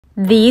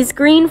These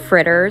green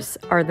fritters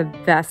are the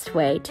best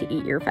way to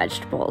eat your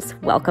vegetables.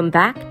 Welcome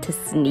back to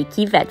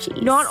Sneaky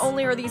Veggies. Not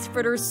only are these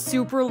fritters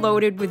super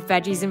loaded with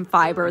veggies and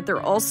fiber,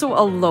 they're also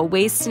a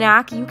low-waste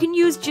snack. You can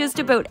use just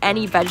about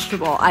any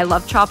vegetable. I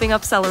love chopping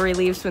up celery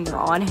leaves when they're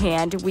on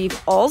hand.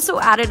 We've also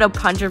added a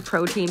punch of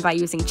protein by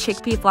using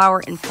chickpea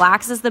flour and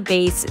flax as the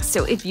base.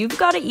 So if you've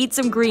got to eat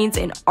some greens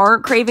and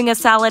aren't craving a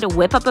salad,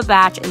 whip up a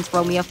batch and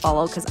throw me a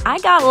follow because I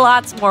got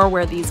lots more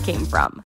where these came from.